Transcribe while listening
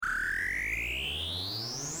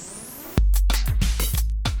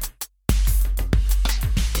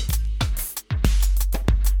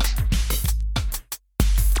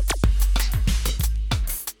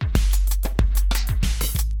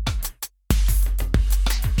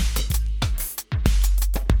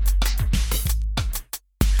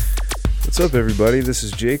What's up, everybody? This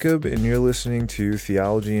is Jacob, and you're listening to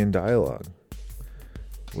Theology in Dialogue.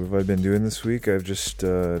 What have I been doing this week? I've just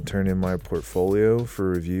turned in my portfolio for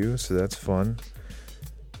review, so that's fun.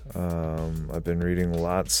 I've been reading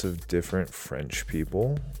lots of different French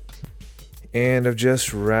people, and I've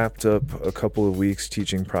just wrapped up a couple of weeks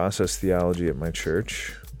teaching process theology at my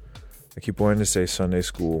church. I keep wanting to say Sunday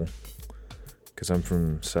school because I'm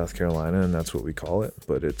from South Carolina, and that's what we call it,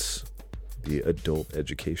 but it's the Adult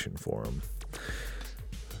Education Forum.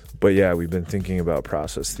 But yeah, we've been thinking about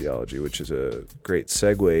process theology, which is a great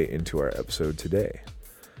segue into our episode today.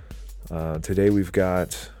 Today we've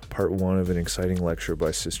got part one of an exciting lecture by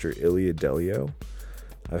Sister Ilia Delio.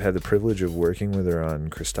 I've had the privilege of working with her on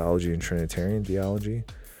Christology and Trinitarian theology.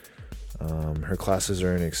 Her classes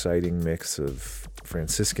are an exciting mix of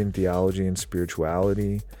Franciscan theology and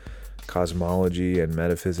spirituality, cosmology, and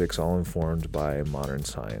metaphysics, all informed by modern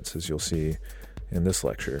science, as you'll see in this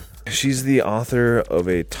lecture. She's the author of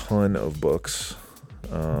a ton of books,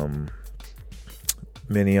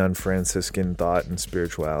 many on Franciscan thought and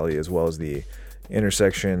spirituality, as well as the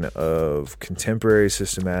intersection of contemporary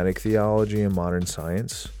systematic theology and modern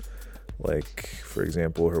science. Like, for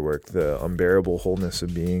example, her work, The Unbearable Wholeness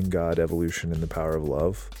of Being, God, Evolution, and the Power of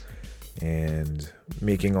Love, and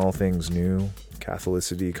Making All Things New,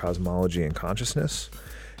 Catholicity, Cosmology, and Consciousness.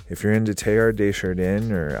 If you're into Teilhard de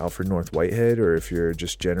Chardin or Alfred North Whitehead, or if you're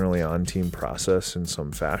just generally on Team Process in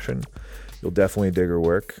some fashion, you'll definitely dig her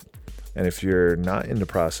work. And if you're not into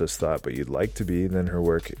process thought but you'd like to be, then her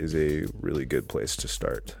work is a really good place to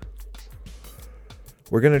start.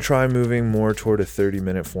 We're going to try moving more toward a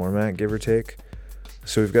 30-minute format, give or take.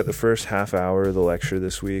 So we've got the first half hour of the lecture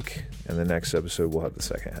this week, and the next episode we'll have the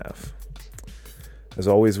second half. As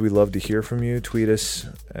always, we love to hear from you. Tweet us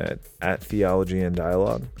at Theology in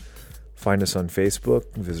Dialogue. Find us on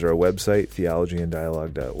Facebook, visit our website,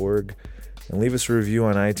 theologyindialogue.org, and leave us a review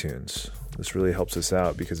on iTunes. This really helps us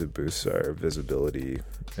out because it boosts our visibility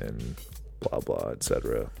and blah, blah,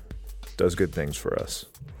 etc. Does good things for us.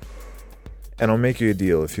 And I'll make you a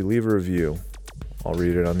deal. If you leave a review, I'll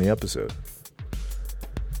read it on the episode.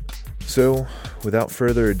 So, without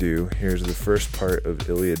further ado, here's the first part of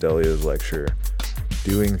Ilia Delio's lecture,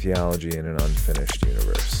 Doing Theology in an Unfinished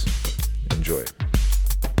Universe. Enjoy.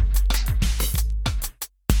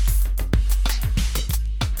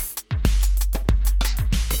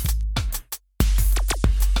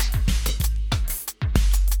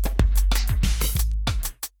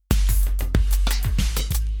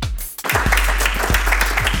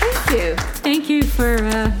 Thank you for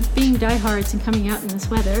being diehards and coming out in this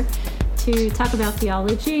weather to talk about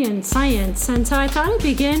theology and science. And so I thought I'd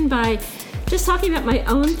begin by just talking about my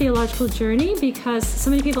own theological journey, because so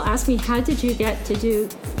many people ask me, how did you get to do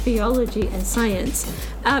theology and science?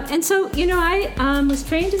 And so, I was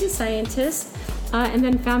trained as a scientist and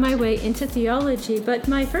then found my way into theology. But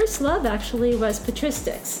my first love actually was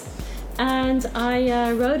patristics. And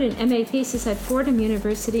I wrote an MA thesis at Fordham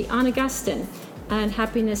University on Augustine and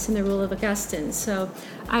happiness in the rule of Augustine. So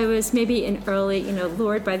I was maybe an early,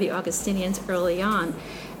 lured by the Augustinians early on.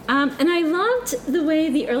 And I loved the way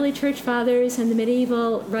the early church fathers and the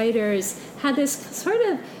medieval writers had this sort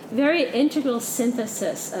of very integral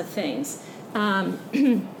synthesis of things. I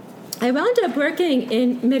wound up working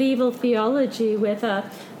in medieval theology with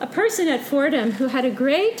a person at Fordham who had a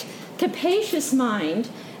great, capacious mind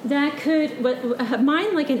that could, a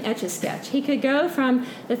mind like an Etch-a-Sketch. He could go from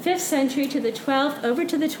the 5th century to the 12th, over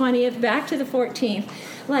to the 20th, back to the 14th,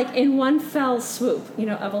 like in one fell swoop,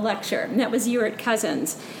 of a lecture. And that was Ewart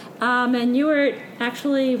Cousins. And Ewart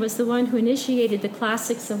actually was the one who initiated the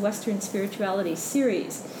Classics of Western Spirituality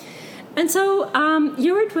series. And so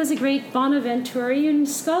Ewart was a great Bonaventurean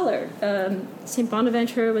scholar. St.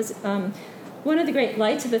 Bonaventure was one of the great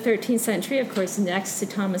lights of the 13th century, of course, next to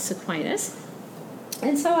Thomas Aquinas.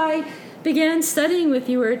 And so I began studying with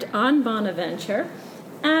Ewart on Bonaventure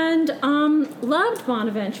and loved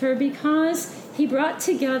Bonaventure because he brought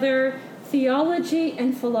together theology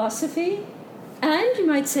and philosophy, and you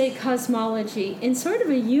might say cosmology, in sort of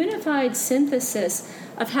a unified synthesis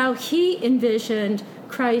of how he envisioned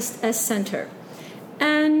Christ as center.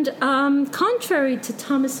 And contrary to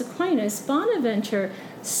Thomas Aquinas, Bonaventure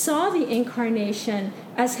saw the incarnation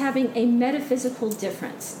as having a metaphysical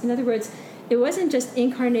difference. In other words, it wasn't just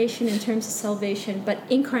incarnation in terms of salvation, but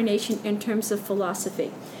incarnation in terms of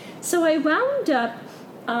philosophy. So I wound up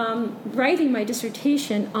writing my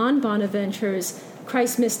dissertation on Bonaventure's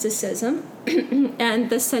Christ mysticism and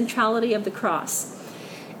the centrality of the cross.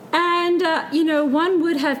 And, one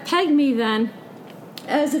would have pegged me then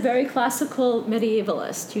as a very classical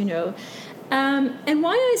medievalist, And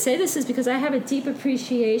why I say this is because I have a deep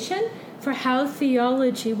appreciation for how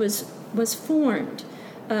theology was formed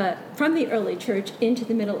from the early church into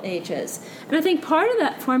the Middle Ages. And I think part of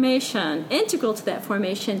that formation, integral to that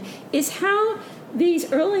formation, is how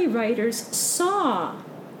these early writers saw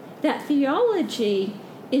that theology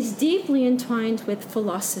is deeply entwined with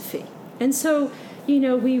philosophy. And so,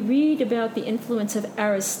 we read about the influence of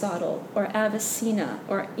Aristotle or Avicenna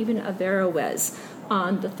or even Averroes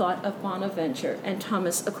on the thought of Bonaventure and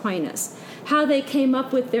Thomas Aquinas, how they came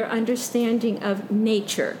up with their understanding of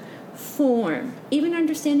nature, form, even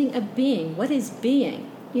understanding of being. What is being?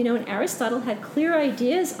 And Aristotle had clear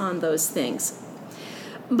ideas on those things.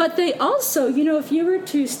 But they also, if you were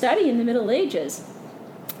to study in the Middle Ages,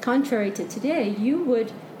 contrary to today, you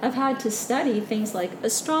would have had to study things like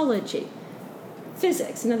astrology,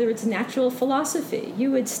 physics, in other words, natural philosophy.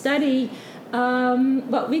 You would study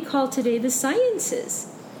what we call today the sciences.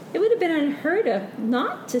 It would have been unheard of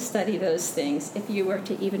not to study those things if you were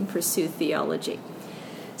to even pursue theology.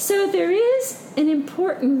 So there is an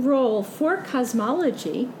important role for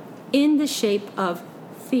cosmology in the shape of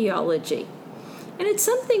theology. And it's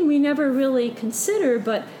something we never really consider,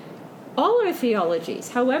 but all our theologies,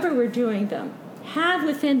 however we're doing them, have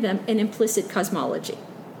within them an implicit cosmology.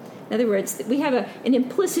 In other words, we have an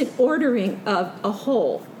implicit ordering of a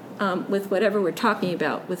whole with whatever we're talking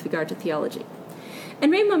about with regard to theology.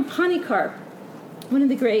 And Raymond Panikkar, one of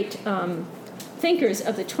the great thinkers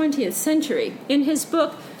of the 20th century, in his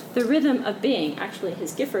book, The Rhythm of Being, actually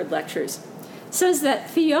his Gifford Lectures, says that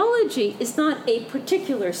theology is not a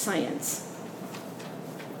particular science,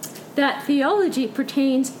 that theology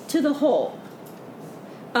pertains to the whole.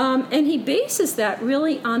 And he bases that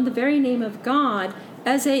really on the very name of God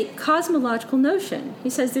as a cosmological notion. He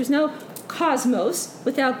says there's no cosmos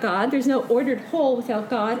without God, there's no ordered whole without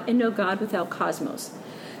God, and no God without cosmos.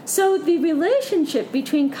 So the relationship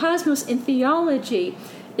between cosmos and theology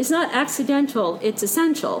is not accidental, it's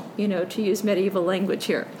essential, to use medieval language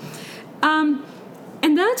here. And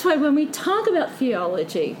that's why when we talk about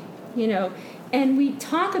theology, and we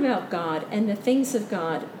talk about God and the things of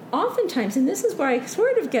God, oftentimes, and this is where I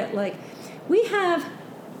sort of get like, we have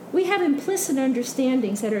implicit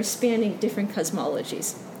understandings that are spanning different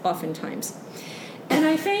cosmologies, oftentimes. And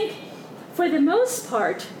I think, for the most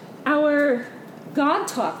part, our God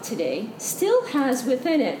talk today still has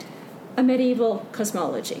within it a medieval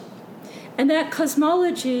cosmology. And that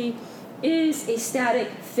cosmology is a static,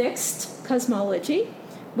 fixed cosmology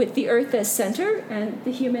with the earth as center and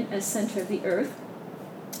the human as center of the earth.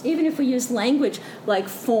 Even if we use language like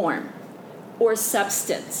form or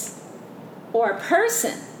substance or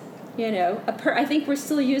person, I think we're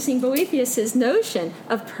still using Boethius's notion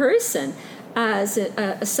of person as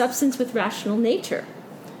a substance with rational nature.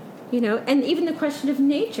 And even the question of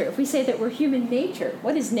nature. If we say that we're human nature,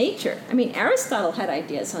 what is nature? I mean, Aristotle had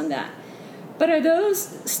ideas on that. But are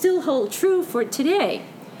those still hold true for today?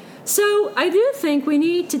 So I do think we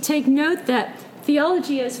need to take note that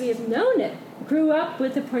theology as we have known it grew up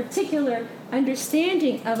with a particular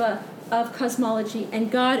understanding of cosmology and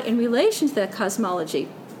God in relation to that cosmology.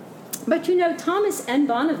 But Thomas and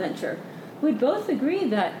Bonaventure would both agree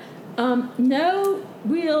that no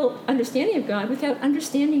real understanding of God without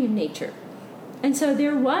understanding of nature. And so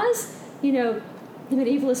there was, the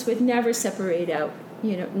medievalists would never separate out,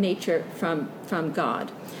 nature from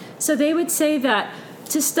God. So they would say that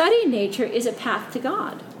to study nature is a path to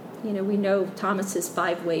God. We know Thomas's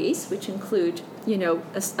 5 ways, which include,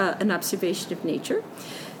 an observation of nature.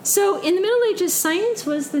 So in the Middle Ages, science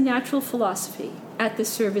was the natural philosophy at the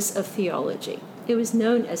service of theology. It was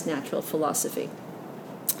known as natural philosophy.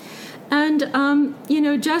 And,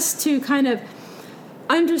 just to kind of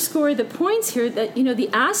underscore the points here that, the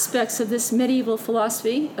aspects of this medieval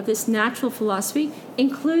philosophy, of this natural philosophy,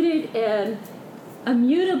 included a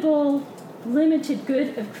mutable, limited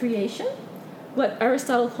good of creation, what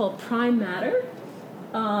Aristotle called prime matter,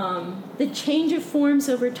 the change of forms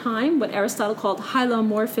over time, what Aristotle called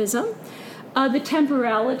hylomorphism, the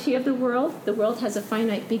temporality of the world. The world has a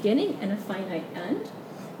finite beginning and a finite end.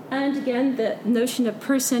 And again, the notion of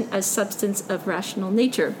person as substance of rational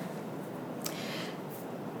nature.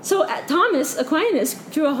 So Thomas Aquinas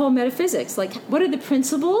drew a whole metaphysics. Like, what are the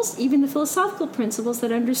principles, even the philosophical principles,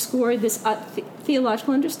 that underscore this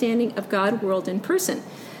theological understanding of God, world, and person?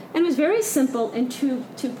 And it was very simple in two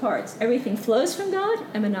parts. Everything flows from God,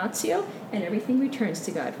 emanatio, and everything returns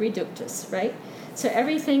to God, reductus, right? So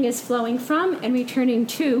everything is flowing from and returning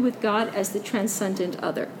to, with God as the transcendent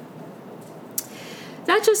other.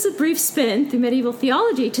 That's just a brief spin through medieval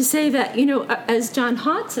theology to say that, as John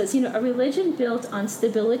Hott says, a religion built on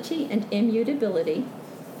stability and immutability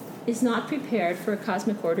is not prepared for a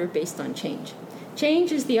cosmic order based on change.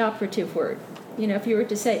 Change is the operative word. If you were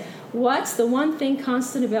to say, what's the one thing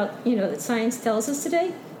constant about, that science tells us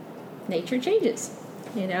today? Nature changes,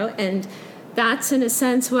 and that's in a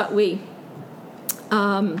sense what we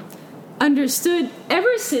understood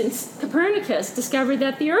ever since Copernicus discovered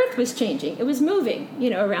that the Earth was changing. It was moving,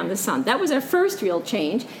 around the sun. That was our first real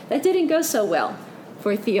change. That didn't go so well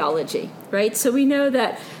for theology, right? So we know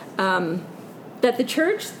that that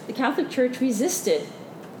the Catholic Church, resisted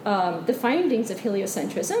the findings of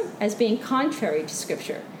heliocentrism as being contrary to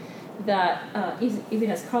Scripture. That even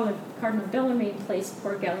as Cardinal Bellarmine placed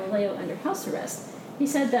poor Galileo under house arrest, he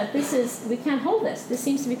said that we can't hold this. This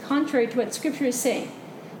seems to be contrary to what Scripture is saying,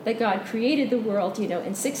 that God created the world,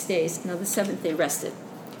 in 6 days, and on the seventh day rested.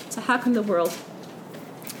 So how can the world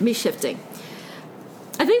be shifting?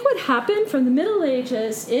 I think what happened from the Middle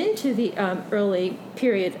Ages into the early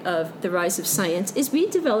period of the rise of science is we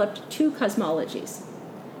developed two cosmologies.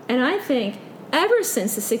 And I think ever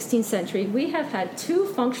since the 16th century, we have had two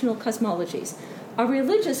functional cosmologies. A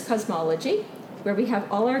religious cosmology, where we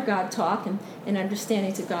have all our God talk and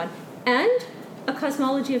understandings of God, and a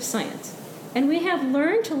cosmology of science. And we have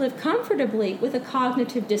learned to live comfortably with a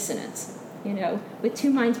cognitive dissonance, with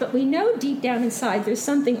two minds. But we know deep down inside there's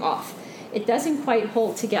something off. It doesn't quite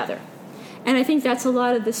hold together. And I think that's a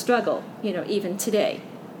lot of the struggle, even today.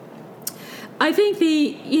 I think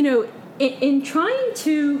in trying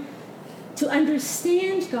to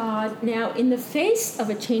understand God now in the face of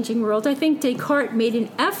a changing world, I think Descartes made an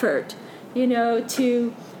effort,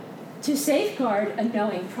 to safeguard a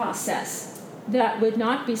knowing process that would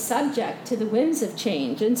not be subject to the whims of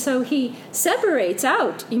change. And so he separates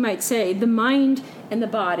out, you might say, the mind and the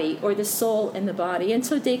body, or the soul and the body. And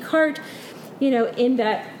so Descartes, in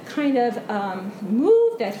that kind of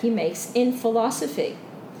move that he makes in philosophy,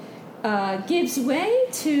 gives way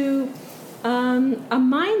to a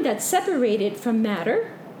mind that's separated from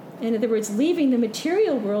matter. In other words, leaving the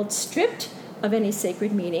material world stripped of any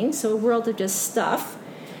sacred meaning, so a world of just stuff.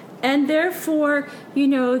 And therefore,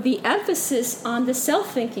 the emphasis on the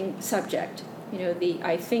self-thinking subject, the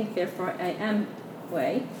I think, therefore I am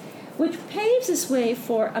way, which paves this way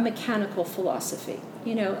for a mechanical philosophy,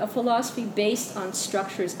 a philosophy based on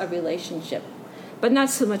structures of relationship, but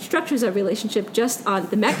not so much structures of relationship, just on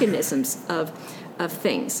the mechanisms of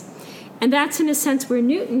things. And that's, in a sense, where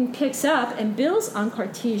Newton picks up and builds on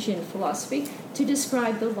Cartesian philosophy to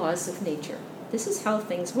describe the laws of nature. This is how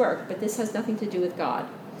things work, but this has nothing to do with God.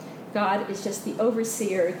 God is just the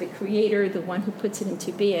overseer, the creator, the one who puts it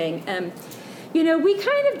into being. And, we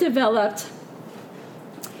kind of developed,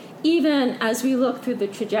 even as we look through the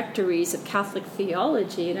trajectories of Catholic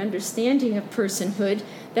theology, an understanding of personhood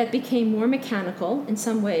that became more mechanical in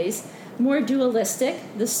some ways, more dualistic.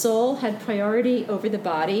 The soul had priority over the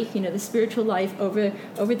body, the spiritual life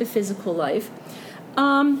over the physical life.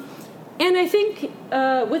 And I think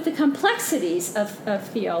with the complexities of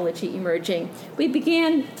theology emerging, we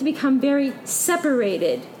began to become very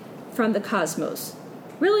separated from the cosmos,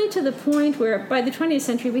 really to the point where by the 20th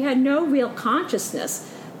century we had no real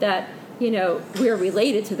consciousness that we're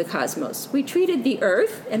related to the cosmos. We treated the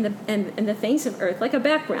earth and the things of earth like a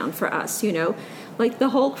background for us, like the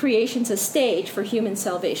whole creation's a stage for human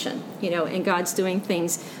salvation, and God's doing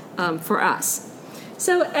things for us.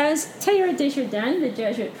 So as Teilhard de Chardin, the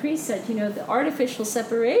Jesuit priest, said, the artificial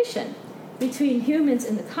separation between humans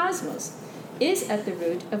and the cosmos is at the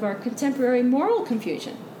root of our contemporary moral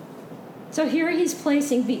confusion. So here he's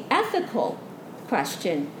placing the ethical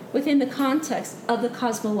question within the context of the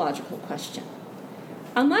cosmological question.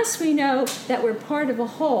 Unless we know that we're part of a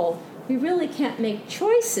whole, we really can't make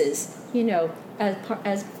choices,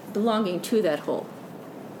 as belonging to that whole.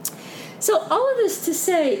 So all of this to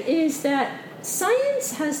say is that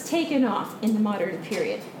science has taken off in the modern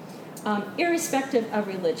period, irrespective of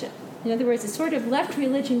religion. In other words, it sort of left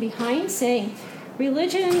religion behind, saying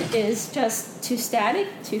religion is just too static,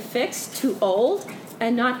 too fixed, too old,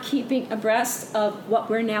 and not keeping abreast of what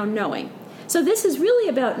we're now knowing. So this is really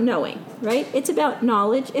about knowing, right? It's about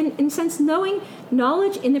knowledge, in a sense,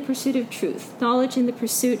 knowledge in the pursuit of truth, knowledge in the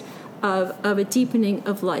pursuit of a deepening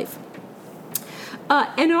of life.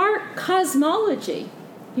 And our cosmology,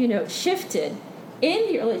 shifted in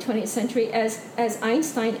the early 20th century as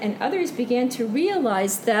Einstein and others began to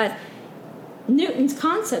realize that Newton's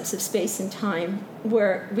concepts of space and time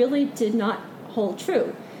really did not hold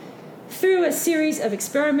true. Through a series of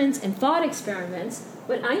experiments and thought experiments,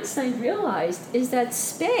 what Einstein realized is that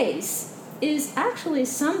space is actually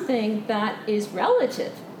something that is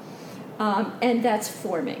relative. And that's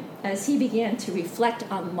forming. As he began to reflect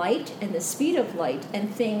on light and the speed of light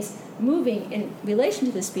and things moving in relation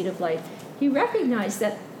to the speed of light, he recognized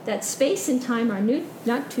that space and time are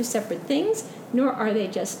not two separate things, nor are they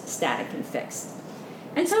just static and fixed.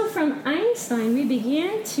 And so from Einstein, we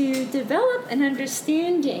began to develop an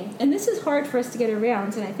understanding, and this is hard for us to get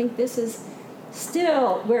around, and I think this is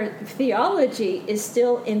still where theology is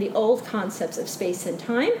still in the old concepts of space and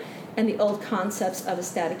time and the old concepts of a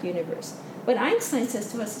static universe. What Einstein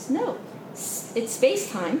says to us is no, it's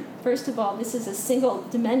space-time. First of all, this is a single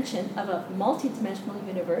dimension of a multidimensional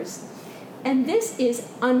universe, and this is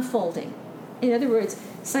unfolding. In other words,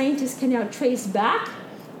 scientists can now trace back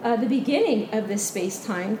the beginning of this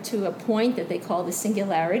space-time to a point that they call the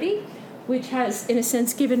singularity, which has, in a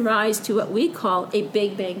sense, given rise to what we call a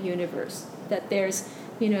Big Bang universe. That there's,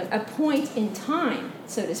 a point in time,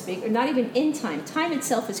 so to speak, or not even in time. Time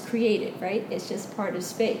itself is created, right? It's just part of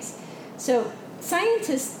space. So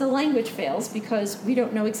scientists, the language fails because we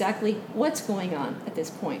don't know exactly what's going on at this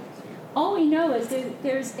point. All we know is that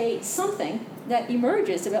there's something that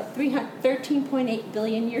emerges about 13.8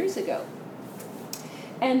 billion years ago.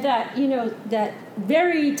 And that, that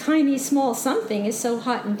very tiny, small something is so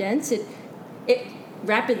hot and dense, it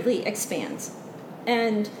rapidly expands.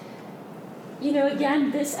 And,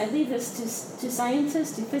 again, I leave this to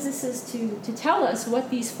scientists, to physicists, to tell us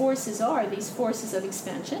what these forces are, these forces of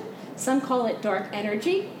expansion. Some call it dark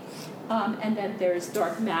energy, and then there's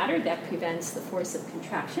dark matter that prevents the force of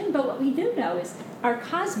contraction. But what we do know is our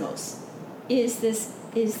cosmos is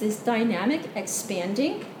this dynamic,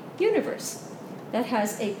 expanding universe that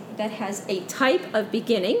has a type of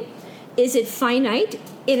beginning. Is it finite?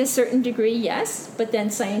 In a certain degree, yes. But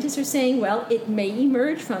then scientists are saying, well, it may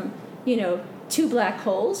emerge from, two black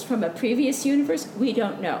holes from a previous universe. We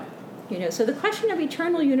don't know. So the question of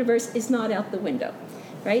eternal universe is not out the window,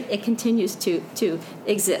 right? It continues to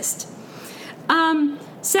exist.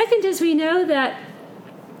 Second is we know that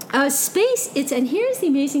space, and here's the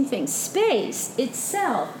amazing thing, space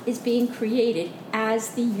itself is being created as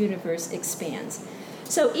the universe expands.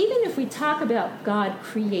 So even if we talk about God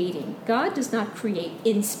creating, God does not create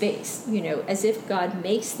in space, as if God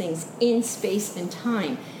makes things in space and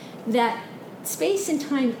time. That space and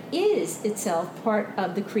time is itself part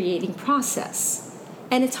of the creating process.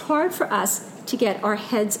 And it's hard for us to get our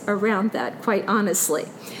heads around that, quite honestly.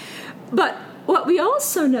 But what we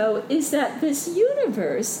also know is that this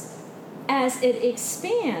universe, as it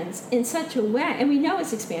expands in such a way, and we know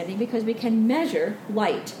it's expanding because we can measure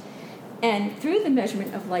light. And through the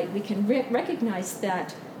measurement of light, we can recognize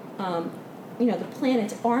that, the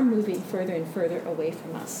planets are moving further and further away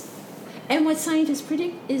from us. And what scientists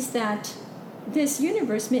predict is that this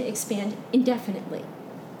universe may expand indefinitely,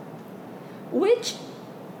 which,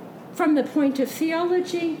 from the point of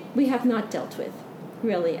theology, we have not dealt with,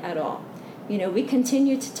 really, at all. We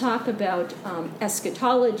continue to talk about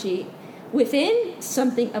eschatology within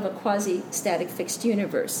something of a quasi-static fixed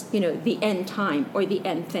universe, the end time or the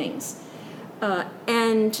end things.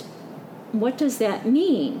 And what does that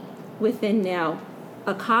mean within now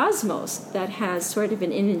a cosmos that has sort of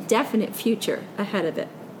an indefinite future ahead of it?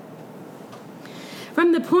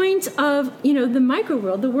 From the point of, the micro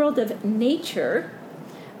world, the world of nature,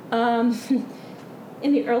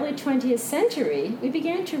 in the early 20th century, we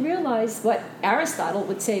began to realize what Aristotle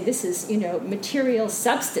would say, this is, material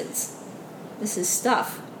substance. This is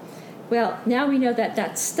stuff. Well, now we know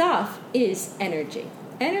that stuff is energy.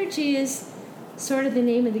 Energy is sort of the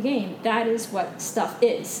name of the game. That is what stuff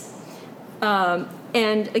is.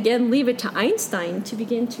 And again, leave it to Einstein to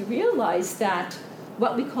begin to realize that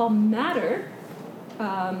what we call matter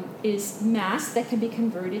is mass that can be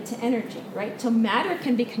converted to energy, right? So matter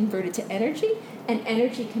can be converted to energy, and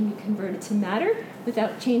energy can be converted to matter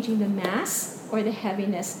without changing the mass or the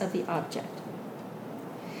heaviness of the object.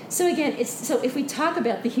 So again, if we talk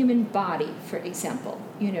about the human body, for example,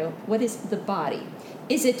 what is the body?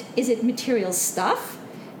 Is it material stuff?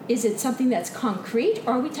 Is it something that's concrete?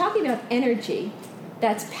 Or are we talking about energy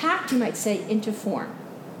that's packed, you might say, into form?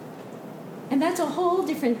 And that's a whole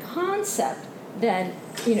different concept than,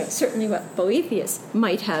 certainly what Boethius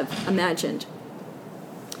might have imagined.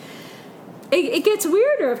 It gets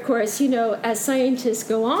weirder, of course, as scientists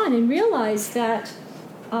go on and realize that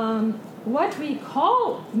what we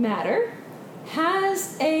call matter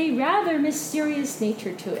has a rather mysterious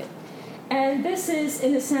nature to it. And this is,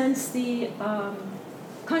 in a sense, the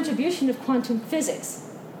contribution of quantum physics,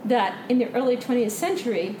 that in the early 20th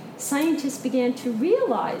century, scientists began to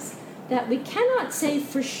realize that we cannot say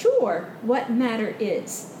for sure what matter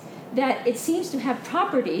is, that it seems to have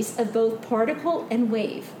properties of both particle and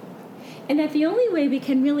wave. and that the only way we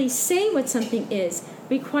can really say what something is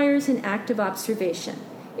requires an act of observation.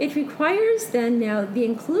 It requires then now the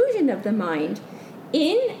inclusion of the mind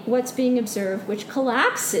in what's being observed, which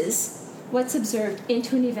collapses what's observed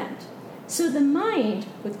into an event. So the mind,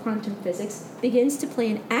 with quantum physics, begins to play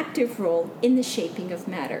an active role in the shaping of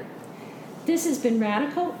matter. This has been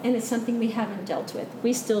radical, and it's something we haven't dealt with.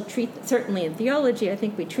 We still treat, certainly in theology, I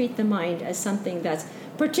think we treat the mind as something that's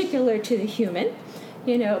particular to the human,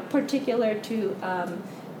 particular to,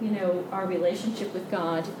 our relationship with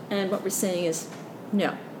God. And what we're saying is,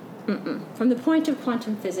 no. From the point of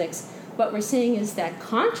quantum physics, what we're saying is that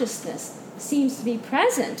consciousness seems to be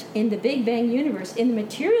present in the Big Bang universe, in the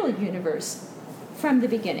material universe, from the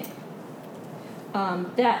beginning.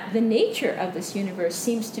 That the nature of this universe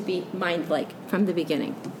seems to be mind-like from the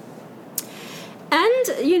beginning.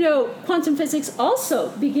 And, quantum physics also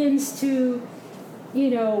begins to,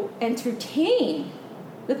 entertain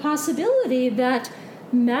the possibility that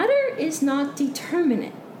matter is not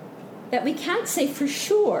determinate, that we can't say for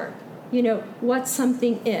sure, what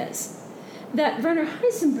something is. That Werner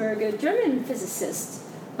Heisenberg, a German physicist,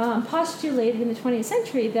 postulated in the 20th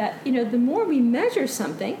century that, the more we measure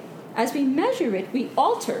something, as we measure it, we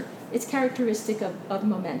alter its characteristic of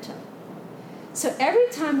momentum. So every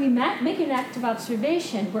time we make an act of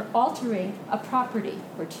observation, we're altering a property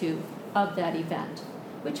or two of that event,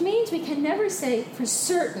 which means we can never say for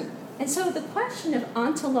certain. And so the question of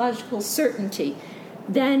ontological certainty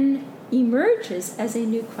then emerges as a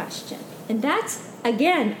new question. And that's,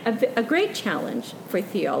 again, a great challenge for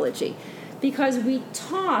theology, because we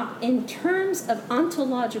talk in terms of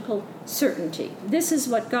ontological certainty. This is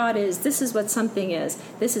what God is, this is what something is,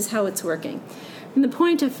 this is how it's working. From the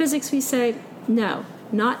point of physics, we say, no,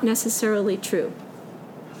 not necessarily true.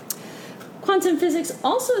 Quantum physics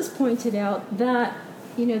also has pointed out that,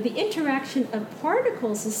 the interaction of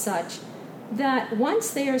particles is such that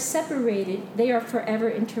once they are separated, they are forever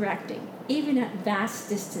interacting, even at vast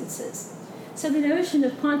distances. So the notion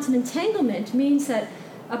of quantum entanglement means that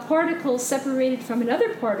a particle separated from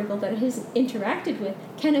another particle that it has interacted with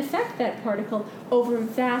can affect that particle over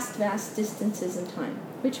vast, vast distances in time,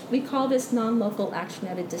 which we call this non-local action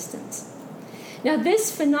at a distance. Now,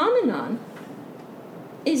 this phenomenon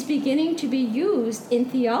is beginning to be used in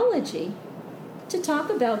theology to talk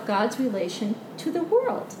about God's relation to the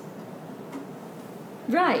world.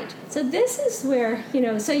 Right. So this is where,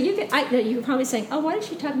 so you're probably saying, oh, why is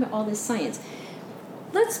she talking about all this science?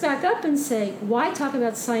 Let's back up and say, why talk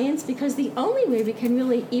about science? Because the only way we can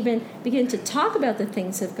really even begin to talk about the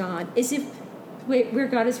things of God is if where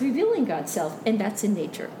God is revealing God's self, and that's in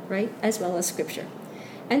nature, right, as well as Scripture.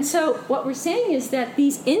 And so what we're saying is that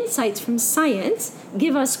these insights from science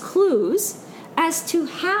give us clues as to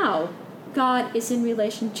how God is in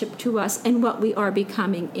relationship to us and what we are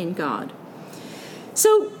becoming in God.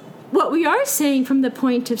 So what we are saying from the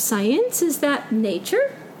point of science is that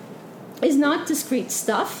nature is not discrete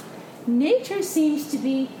stuff. Nature seems to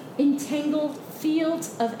be entangled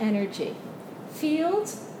fields of energy.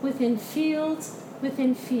 Fields within fields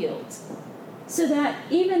within fields. So that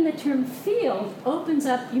even the term field opens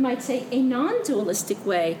up, you might say, a non-dualistic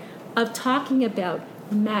way of talking about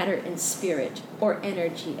matter and spirit, or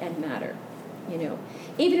energy and matter.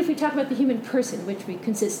 Even if we talk about the human person, which we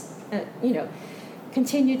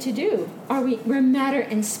continue to do, we're matter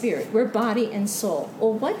and spirit, we're body and soul.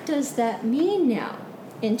 Well, what does that mean now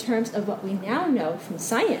in terms of what we now know from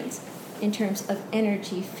science in terms of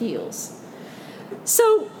energy fields?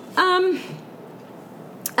 So,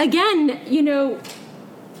 again,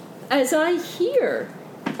 as I hear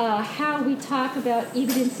how we talk about,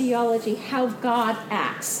 even in theology, how God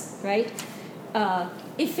acts, right?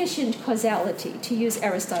 Efficient causality, to use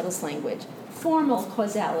Aristotle's language, formal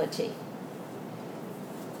causality.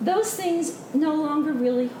 Those things no longer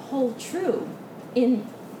really hold true in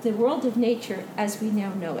the world of nature as we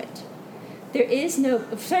now know it. There's no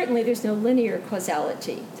linear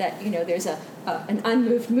causality, that, there's an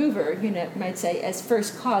unmoved mover, might say, as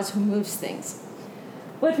first cause who moves things.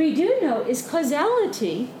 What we do know is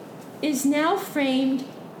causality is now framed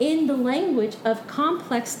in the language of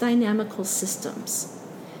complex dynamical systems.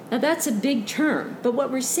 Now that's a big term, but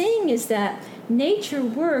what we're saying is that nature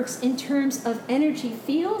works in terms of energy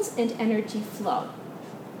fields and energy flow.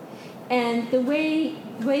 And the way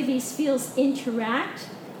these fields interact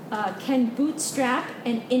can bootstrap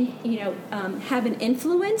and have an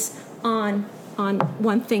influence on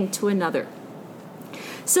one thing to another.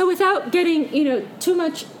 So without getting too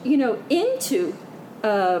much into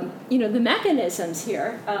the mechanisms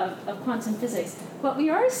here of quantum physics, what we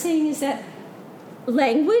are saying is that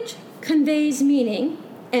language conveys meaning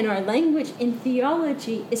And our language in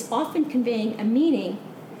theology is often conveying a meaning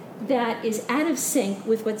that is out of sync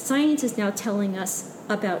with what science is now telling us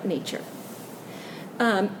about nature.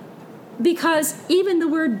 Because even the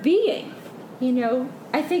word being,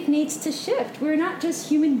 I think needs to shift. We're not just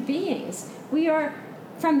human beings. We are,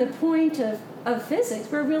 from the point of physics,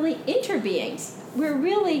 we're really interbeings. We're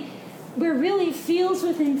really fields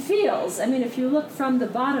within fields. I mean, if you look from the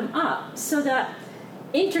bottom up, so that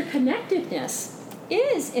interconnectedness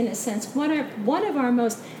is, in a sense, one of our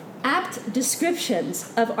most apt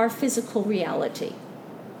descriptions of our physical reality.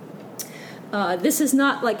 This is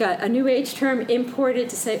not like a New Age term imported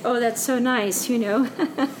to say, oh, that's so nice, Paul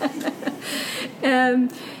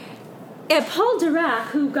Dirac,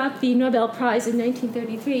 who got the Nobel Prize in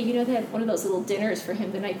 1933, they had one of those little dinners for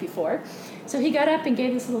him the night before. So he got up and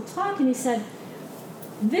gave this little talk, and he said,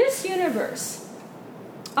 this universe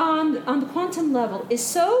on the quantum level is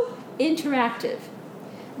so interactive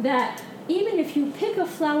that even if you pick a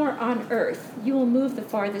flower on Earth, you will move the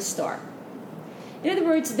farthest star. In other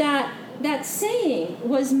words, that saying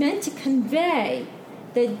was meant to convey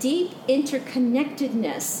the deep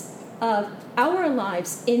interconnectedness of our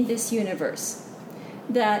lives in this universe.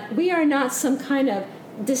 That we are not some kind of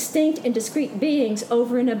distinct and discrete beings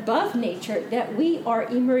over and above nature, that we are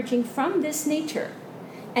emerging from this nature.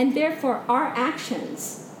 And therefore, our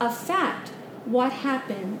actions affect what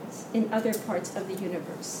happens in other parts of the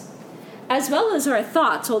universe, as well as our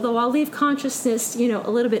thoughts, although I'll leave consciousness, a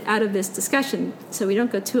little bit out of this discussion so we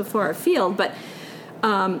don't go too far afield. But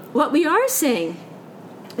what we are saying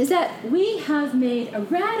is that we have made a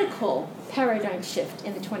radical paradigm shift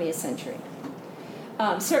in the 20th century.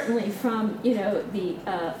 Certainly from, the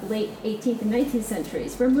late 18th and 19th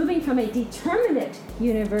centuries. We're moving from a determinate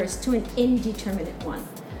universe to an indeterminate one.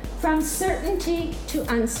 From certainty to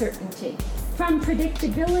uncertainty. From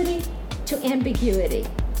predictability to ambiguity.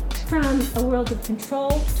 From a world of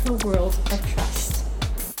control to a world of trust.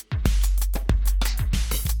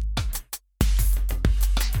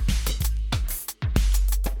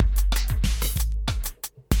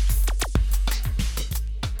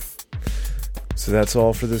 So that's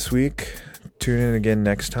all for this week. Tune in again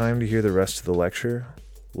next time to hear the rest of the lecture.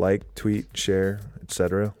 Like, tweet, share,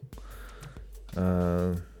 etc.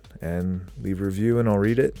 And leave a review and I'll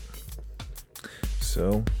read it.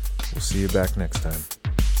 So we'll see you back next time.